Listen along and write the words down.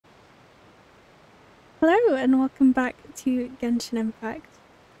Hello and welcome back to Genshin Impact,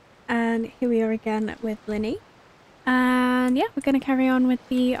 and here we are again with Linny, and yeah, we're going to carry on with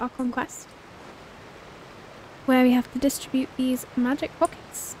the Archon quest where we have to distribute these magic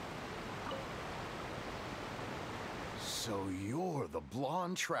pockets. So you're the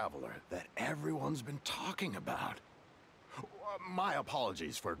blonde traveler that everyone's been talking about. My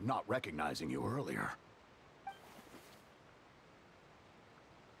apologies for not recognizing you earlier.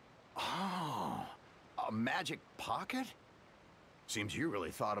 Oh, a magic pocket? Seems you really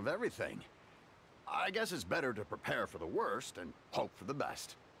thought of everything. I guess it's better to prepare for the worst and hope for the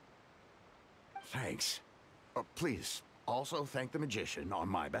best. Thanks. Please, also thank the magician on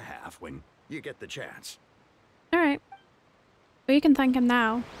my behalf when you get the chance. Alright. Well, you can thank him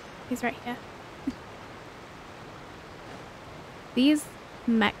now. He's right here. These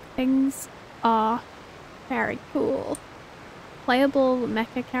mech things are very cool. Playable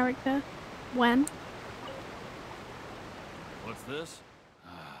mecha character. When? What's this?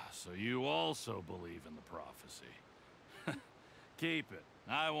 So you also believe in the prophecy. Keep it.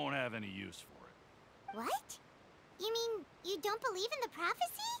 I won't have any use for it. What? You mean you don't believe in the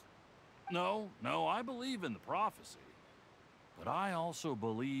prophecy? No, I believe in the prophecy. But I also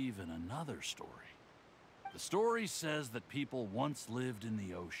believe in another story. The story says that people once lived in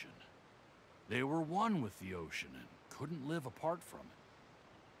the ocean. They were one with the ocean and couldn't live apart from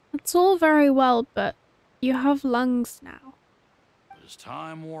it. It's all very well, but you have lungs now. But as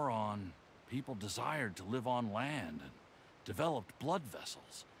time wore on, people desired to live on land and developed blood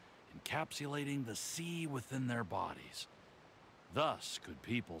vessels, encapsulating the sea within their bodies. Thus could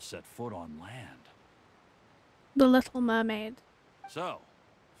people set foot on land. The Little Mermaid. So,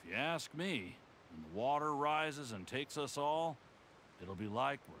 if you ask me, when the water rises and takes us all, it'll be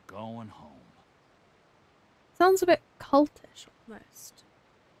like we're going home. Sounds a bit cultish, almost.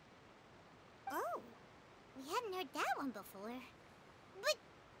 Oh, we hadn't heard that one before. But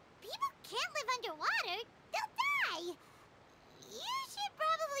people can't live underwater. They'll die. You should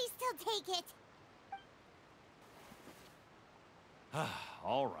probably still take it.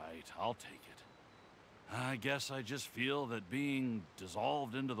 All right, I'll take it. I guess I just feel that being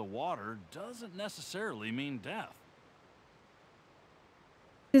dissolved into the water doesn't necessarily mean death.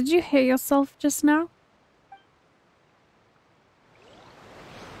 Did you hear yourself just now?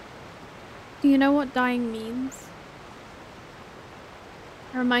 Do you know what dying means?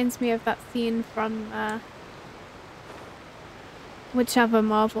 It reminds me of that scene from whichever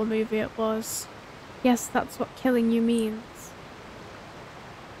Marvel movie it was. Yes, that's what killing you means.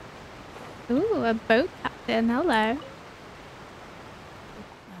 Ooh, a boat captain, hello.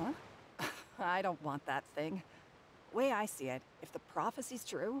 Huh? I don't want that thing. Way I see it, if the prophecy's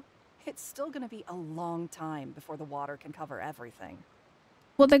true, it's still gonna be a long time before the water can cover everything.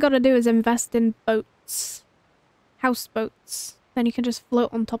 What they gotta do is invest in boats. Houseboats. Then you can just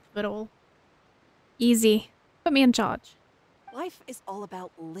float on top of it all. Easy. Put me in charge. Life is all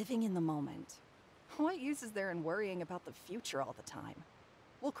about living in the moment. What use is there in worrying about the future all the time?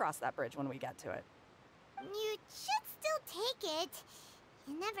 We'll cross that bridge when we get to it. You should still take it.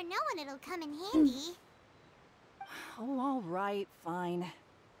 You never know when it'll come in handy. Oh, all right, fine.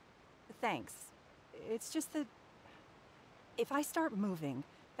 Thanks. It's just that if I start moving,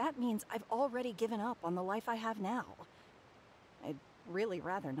 that means I've already given up on the life I have now. I'd really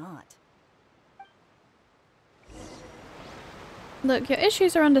rather not. Look, your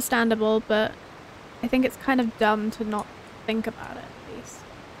issues are understandable, but I think it's kind of dumb to not think about it, at least.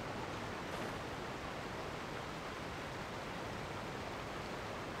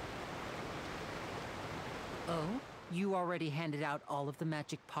 Oh, you already handed out all of the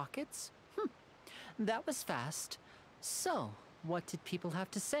magic pockets? That was fast. So, what did people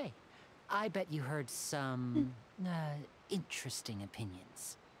have to say? I bet you heard some, interesting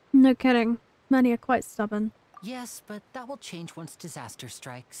opinions. No kidding. Many are quite stubborn. Yes, but that will change once disaster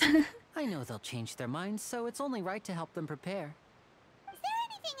strikes. I know they'll change their minds, so it's only right to help them prepare. Is there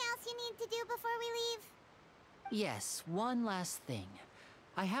anything else you need to do before we leave? Yes, one last thing.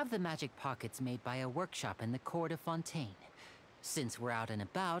 I have the magic pockets made by a workshop in the court of Fontaine. Since we're out and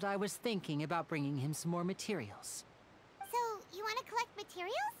about, I was thinking about bringing him some more materials. So, you want to collect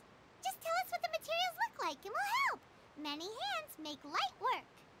materials? Just tell us what the materials look like and we'll help. Many hands make light work.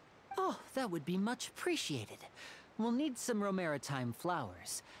 Oh, that would be much appreciated. We'll need some Romaritime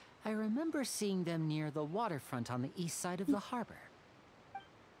flowers. I remember seeing them near the waterfront on the east side of the harbor.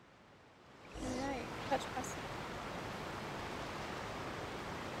 Alright, fetch quest.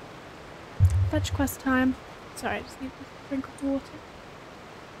 Fetch quest time. Sorry, I just need a drink of water.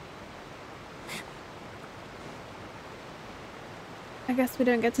 I guess we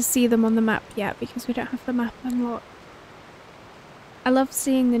don't get to see them on the map yet because we don't have the map unlocked. I love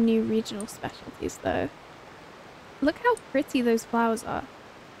seeing the new regional specialties though. Look how pretty those flowers are.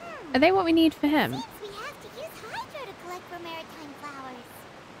 Are they what we need for him? Seems we have to use hydro to collect for maritime flowers.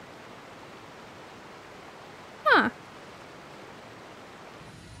 Huh.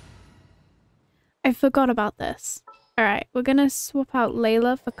 I forgot about this. Alright, we're gonna swap out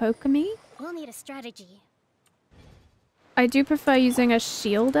Layla for Kokomi. We'll need a strategy. I do prefer using a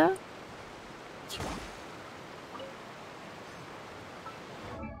shielder.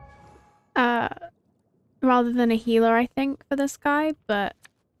 Rather than a healer, I think, for this guy, but...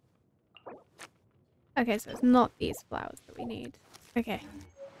 Okay, so it's not these flowers that we need. Okay.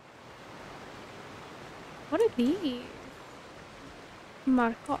 What are these?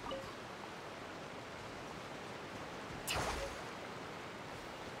 Marcot.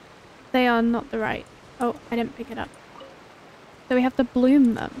 They are not the right... Oh, I didn't pick it up. So we have to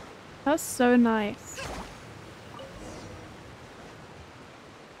bloom them. That's so nice.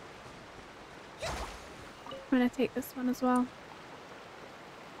 I'm gonna take this one as well.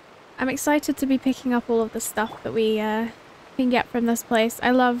 I'm excited to be picking up all of the stuff that we can get from this place.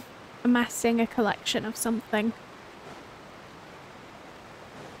 I love amassing a collection of something.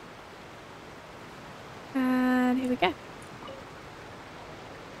 And here we go.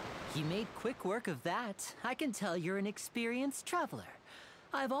 You made quick work of that. I can tell you're an experienced traveler.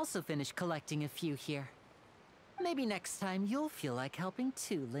 I've also finished collecting a few here. Maybe next time you'll feel like helping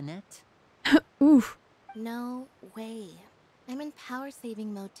too, Lynette. Ooh. No way. I'm in power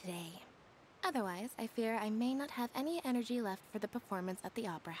saving mode today. Otherwise, I fear I may not have any energy left for the performance at the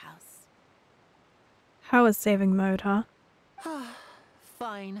Opera House. Power saving mode, huh?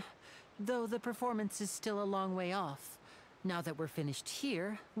 Fine. Though the performance is still a long way off. Now that we're finished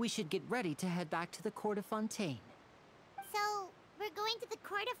here, we should get ready to head back to the Court of Fontaine. So, we're going to the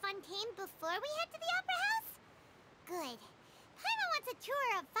Court of Fontaine before we head to the Opera House? Good. Paimon wants a tour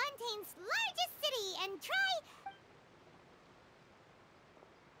of Fontaine's largest city and try...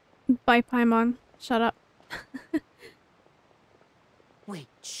 Bye, Paimon. Shut up. Wait,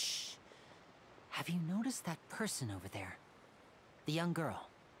 shh. Have you noticed that person over there? The young girl.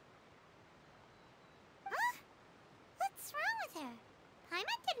 Huh? What's wrong with her?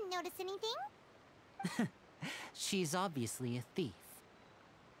 Paimon didn't notice anything. She's obviously a thief.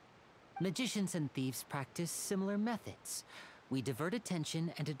 Magicians and thieves practice similar methods. We divert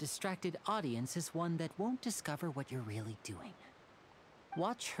attention, and a distracted audience is one that won't discover what you're really doing.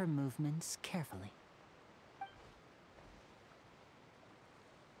 Watch her movements carefully.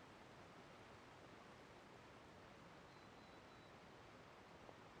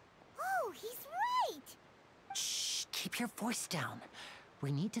 Oh, he's right! Shh, keep your voice down.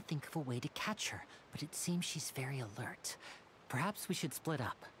 We need to think of a way to catch her, but it seems she's very alert. Perhaps we should split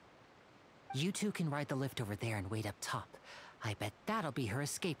up. You two can ride the lift over there and wait up top. I bet that'll be her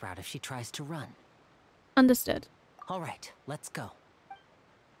escape route if she tries to run. Understood. All right, let's go.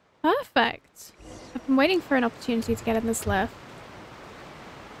 Perfect. I've been waiting for an opportunity to get in this lift.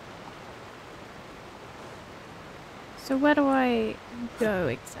 So where do I go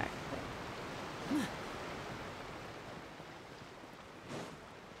exactly?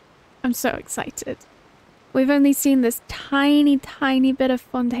 I'm so excited. We've only seen this tiny, tiny bit of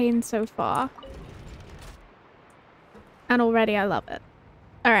Fontaine so far. And already I love it.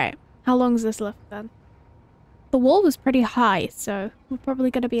 Alright, how long is this lift then? The wall was pretty high, so we're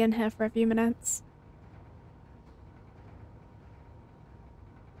probably going to be in here for a few minutes.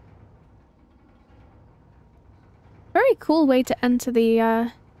 Very cool way to enter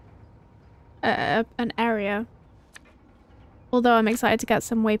the, an area. Although I'm excited to get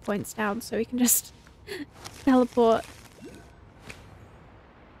some waypoints down so we can just teleport.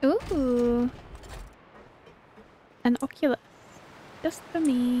 Ooh. An Oculus. Just for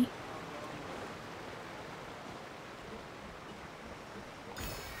me.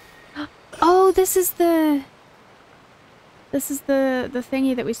 Oh, this is the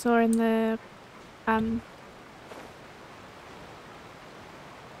thingy that we saw in the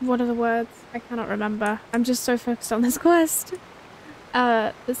what are the words? I cannot remember. I'm just so focused on this quest.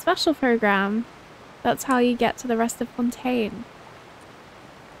 The special program. That's how you get to the rest of Fontaine.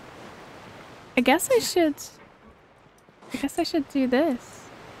 I guess I should do this.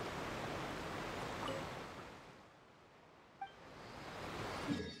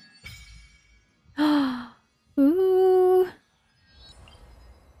 Ooh.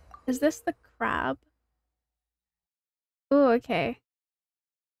 Is this the crab? Oh, okay.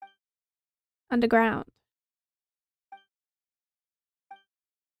 Underground.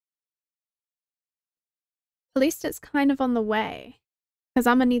 At least it's kind of on the way. Because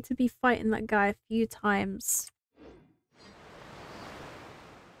I'm gonna need to be fighting that guy a few times.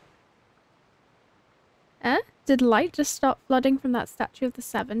 Did light just stop flooding from that statue of the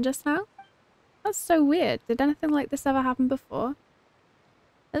Seven just now? That's so weird. Did anything like this ever happen before?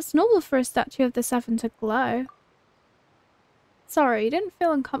 It's normal for a statue of the Seven to glow. Sorry, you didn't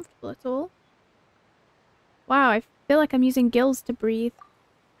feel uncomfortable at all? Wow, I feel like I'm using gills to breathe.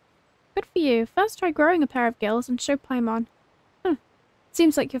 Good for you. First try growing a pair of gills and show Paimon.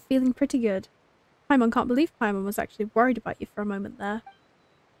 Seems like you're feeling pretty good. Paimon can't believe Paimon was actually worried about you for a moment there.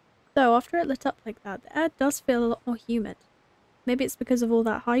 Though, after it lit up like that, the air does feel a lot more humid. Maybe it's because of all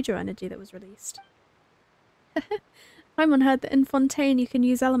that hydro energy that was released. Paimon heard that in Fontaine you can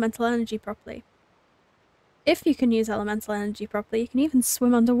use elemental energy properly. If you can use elemental energy properly, you can even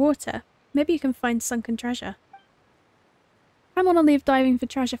swim underwater. Maybe you can find sunken treasure. Paimon will leave diving for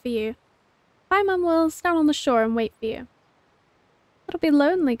treasure for you. Paimon will stand on the shore and wait for you. It'll be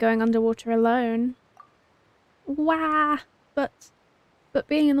lonely going underwater alone. Wah! But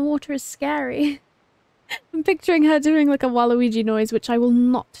being in the water is scary. I'm picturing her doing like a Waluigi noise, which I will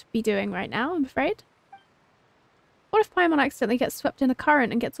not be doing right now, I'm afraid. What if Paimon accidentally gets swept in a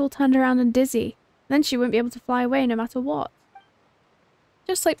current and gets all turned around and dizzy? Then she won't be able to fly away no matter what.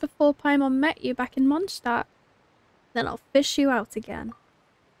 Just like before Paimon met you back in Mondstadt. Then I'll fish you out again.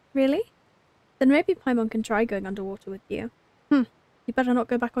 Really? Then maybe Paimon can try going underwater with you. You better not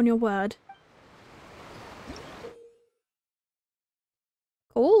go back on your word.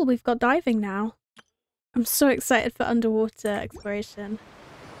 Cool, we've got diving now. I'm so excited for underwater exploration.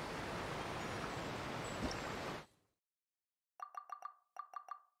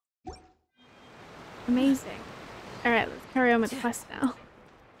 Amazing. Alright, let's carry on with the quest now.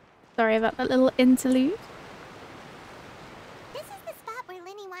 Sorry about that little interlude. This is the spot where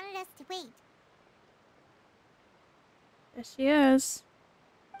Linny wanted us to wait. There she is.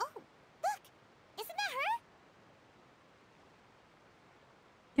 Oh, look! Isn't that her?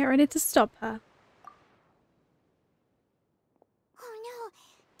 Get ready to stop her. Oh no!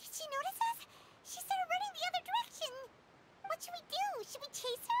 Did she notice us? She started running the other direction! What should we do? Should we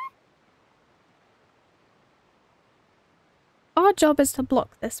chase her? Our job is to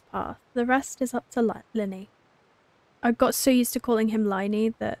block this path. The rest is up to Linny. I got so used to calling him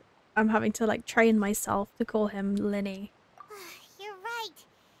Liney that I'm having to like train myself to call him Linny. You're right.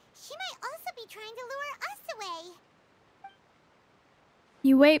 She might also be trying to lure us away.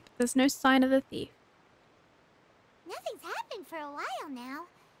 You wait, but there's no sign of the thief. Nothing's happened for a while now.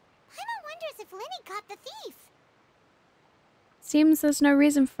 Paimon wonders if Linny caught the thief. Seems there's no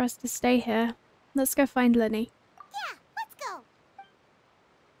reason for us to stay here. Let's go find Linny. Yeah, let's go.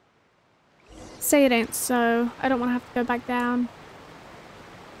 Say it ain't so. I don't want to have to go back down.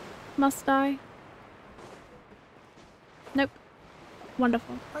 Must I? Nope.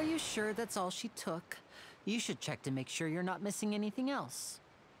 Wonderful. Are you sure that's all she took? You should check to make sure you're not missing anything else.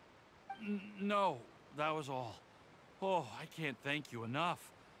 No, that was all. Oh, I can't thank you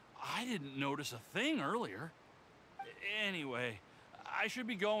enough. I didn't notice a thing earlier. Anyway, I should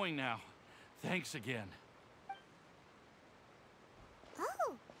be going now. Thanks again.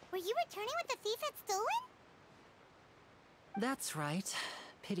 Oh, were you returning what the thief had stolen? That's right.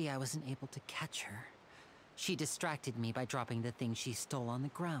 Pity I wasn't able to catch her. She distracted me by dropping the thing she stole on the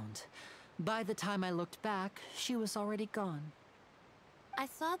ground. By the time I looked back, she was already gone. I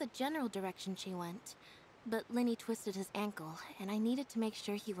saw the general direction she went, but Linny twisted his ankle, and I needed to make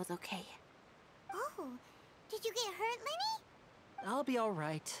sure he was okay. Oh, did you get hurt, Linny? I'll be all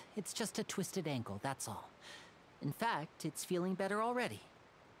right. It's just a twisted ankle, that's all. In fact, it's feeling better already.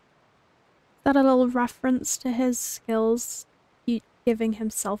 Is that a little reference to his skills giving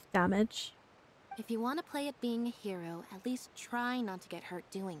himself damage? If you want to play at being a hero, at least try not to get hurt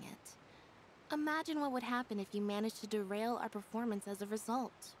doing it. Imagine what would happen if you managed to derail our performance as a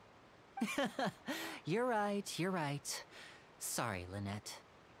result. You're right, you're right. Sorry, Lynette.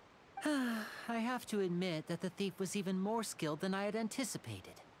 I have to admit that the thief was even more skilled than I had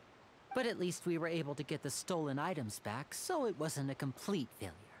anticipated. But at least we were able to get the stolen items back, so it wasn't a complete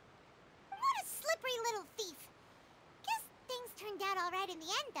failure. What a slippery little thief. Guess things turned out all right in the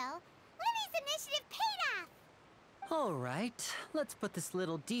end, though. Linny's initiative paid off. All right, let's put this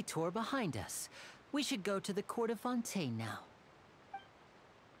little detour behind us. We should go to the Court of Fontaine now.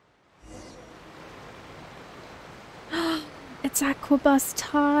 It's aquabus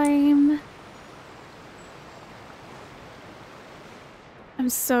time. I'm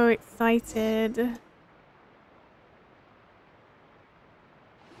so excited.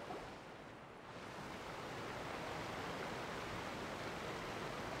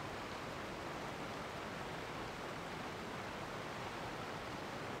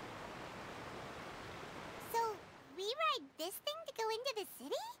 this thing to go into the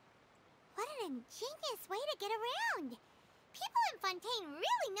city? What an ingenious way to get around! People in Fontaine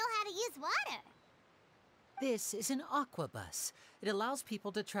really know how to use water. This is an aquabus. It allows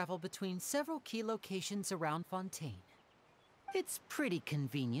people to travel between several key locations around Fontaine. It's pretty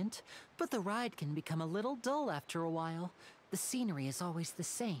convenient, but the ride can become a little dull after a while. The scenery is always the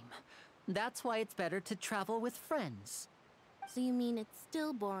same. That's why it's better to travel with friends. So you mean it's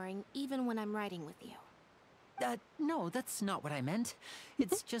still boring even when I'm riding with you? No, that's not what I meant.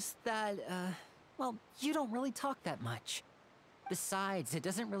 It's just that, well, you don't really talk that much. Besides, it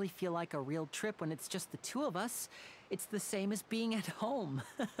doesn't really feel like a real trip when it's just the two of us. It's the same as being at home.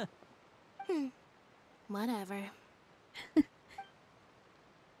 Whatever. Guess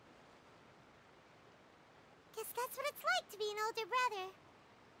that's what it's like to be an older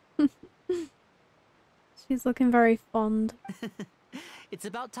brother. She's looking very fond. It's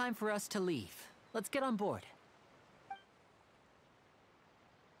about time for us to leave. Let's get on board.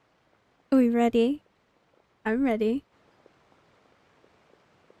 Are we ready? I'm ready.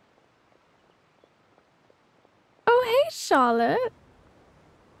 Oh, hey, Charlotte.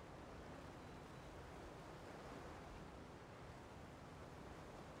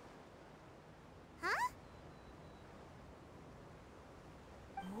 Huh?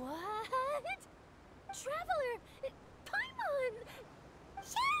 What? Traveler! Paimon!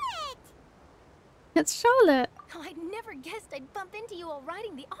 Charlotte! It's Charlotte. Oh, I never guessed I'd bump into you while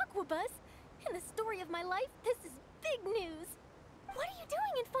riding the aquabus. In the story of my life, this is big news. What are you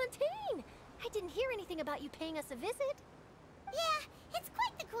doing in Fontaine? I didn't hear anything about you paying us a visit. Yeah, it's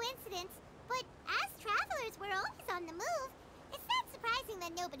quite the coincidence. But as travelers, we're always on the move. It's not surprising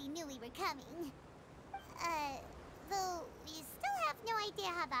that nobody knew we were coming. Though we still have no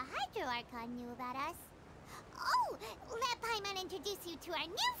idea how the Hydro Archon knew about us. Oh, let Paimon introduce you to our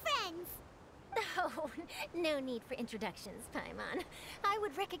new friends. Oh, no need for introductions, Paimon. I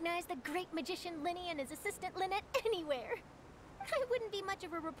would recognize the great magician Linny and his assistant Lynette anywhere. I wouldn't be much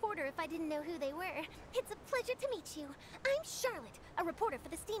of a reporter if I didn't know who they were. It's a pleasure to meet you. I'm Charlotte, a reporter for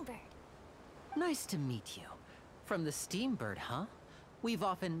the Steambird. Nice to meet you. From the Steambird, huh? We've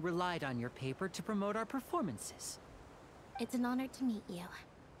often relied on your paper to promote our performances. It's an honor to meet you.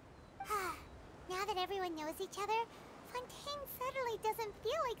 Now that everyone knows each other, Fontaine suddenly doesn't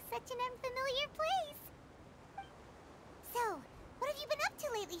feel like such an unfamiliar place. So, what have you been up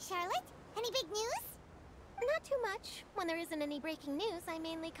to lately, Charlotte? Any big news? Not too much. When there isn't any breaking news, I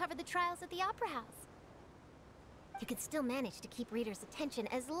mainly cover the trials at the Opera House. You could still manage to keep readers' attention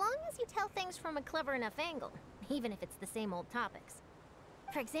as long as you tell things from a clever enough angle, even if it's the same old topics.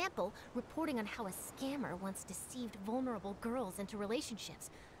 For example, reporting on how a scammer once deceived vulnerable girls into relationships,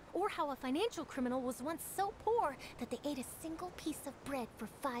 or how a financial criminal was once so poor that they ate a single piece of bread for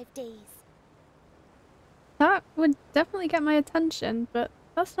 5 days. That would definitely get my attention, but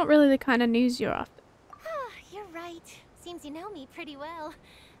that's not really the kind of news you're after. You're right. Seems you know me pretty well.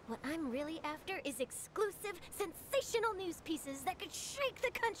 What I'm really after is exclusive, sensational news pieces that could shake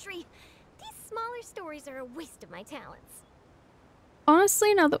the country. These smaller stories are a waste of my talents.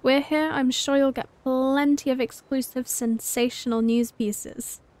 Honestly, now that we're here, I'm sure you'll get plenty of exclusive, sensational news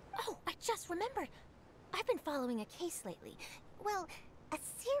pieces. Oh, I just remembered. I've been following a case lately. Well, a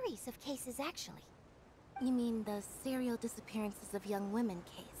series of cases, actually. You mean the serial disappearances of young women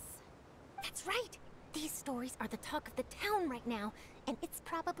case? That's right. These stories are the talk of the town right now, and it's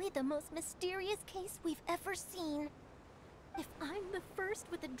probably the most mysterious case we've ever seen. If I'm the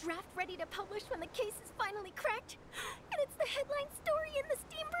first with a draft ready to publish when the case is finally cracked, and it's the headline story in the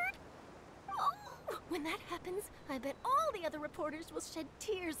Steambird, oh, when that happens, I bet all the other reporters will shed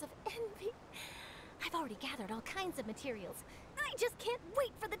tears of envy. I've already gathered all kinds of materials. I just can't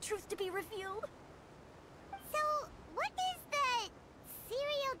wait for the truth to be revealed. So, what is the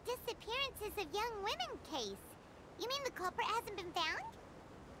serial disappearances of young women case? You mean the culprit hasn't been found?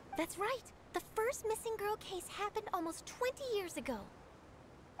 That's right. The first missing girl case happened almost 20 years ago.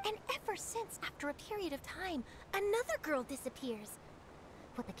 And ever since, after a period of time, another girl disappears.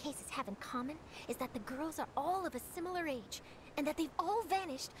 What the cases have in common is that the girls are all of a similar age, and that they've all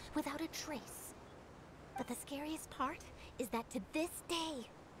vanished without a trace. But the scariest part is that to this day,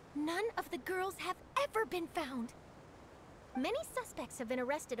 none of the girls have ever been found. Many suspects have been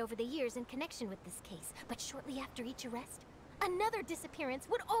arrested over the years in connection with this case, but shortly after each arrest, another disappearance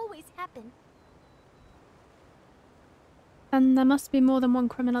would always happen. And there must be more than one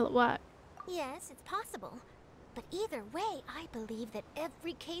criminal at work. Yes, it's possible. But either way, I believe that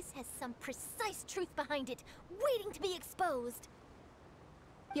every case has some precise truth behind it, waiting to be exposed.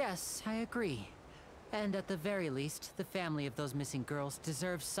 Yes, I agree. And at the very least, the family of those missing girls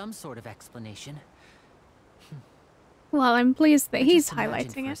deserves some sort of explanation. Well, I'm pleased that I he's just imagined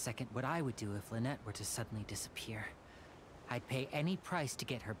highlighting for a it. second what I would do if Lynette were to suddenly disappear. I'd pay any price to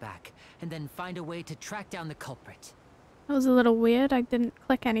get her back, and then find a way to track down the culprit. That was a little weird. I didn't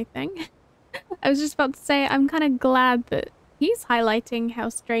click anything. I was just about to say, I'm kind of glad that he's highlighting how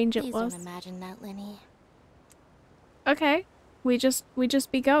strange it Please was. don't imagine that, Lenny. Okay. We just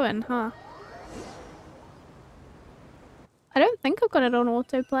be going, huh? I don't think I've got it on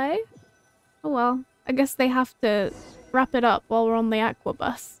autoplay. Oh well. I guess they have to wrap it up while we're on the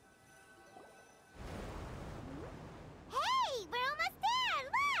aquabus. Hey, we're almost there!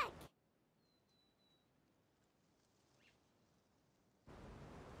 Look!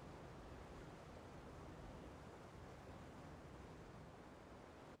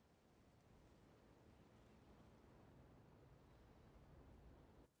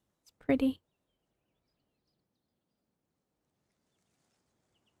 It's pretty.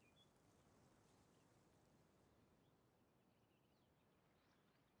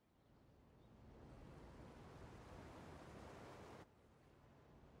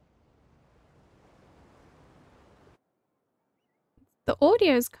 The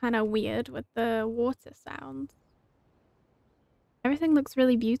audio is kind of weird with the water sounds. Everything looks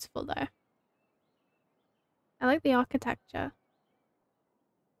really beautiful though. I like the architecture.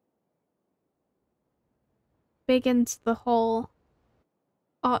 Big into the whole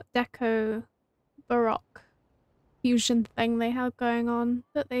Art Deco Baroque fusion thing they have going on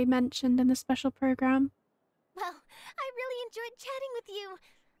that they mentioned in the special program. Well, I really enjoyed chatting with you.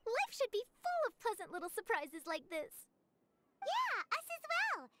 Life should be full of pleasant little surprises like this. Yeah, us as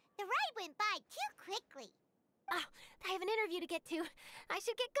well. The ride went by too quickly. Oh, I have an interview to get to. I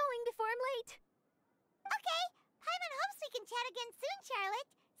should get going before I'm late. Okay, Paimon hopes we can chat again soon, Charlotte.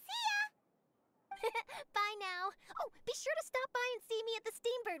 See ya! Bye now. Oh, be sure to stop by and see me at the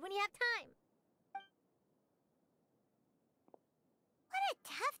Steambird when you have time. What a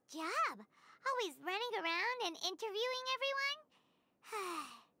tough job. Always running around and interviewing everyone.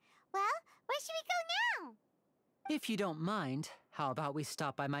 Well, where should we go now? If you don't mind, how about we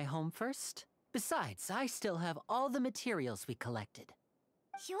stop by my home first? Besides, I still have all the materials we collected.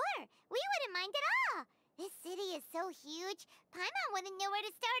 Sure, we wouldn't mind at all. This city is so huge, Paimon wouldn't know where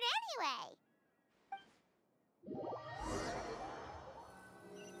to start anyway.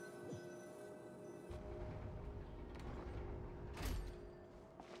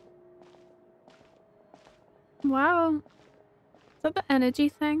 Wow. Is that the energy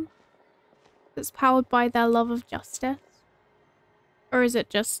thing? That's powered by their love of justice? Or is it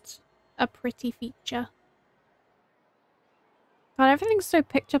just a pretty feature? God, everything's so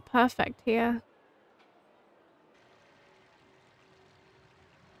picture perfect here.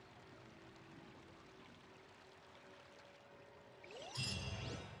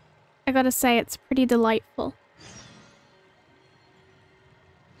 I gotta say, it's pretty delightful.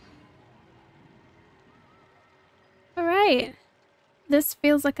 Alright. This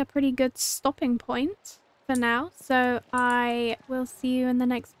feels like a pretty good stopping point for now, so I will see you in the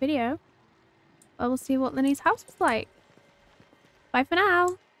next video. I will see what Linny's house was like. Bye for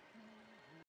now!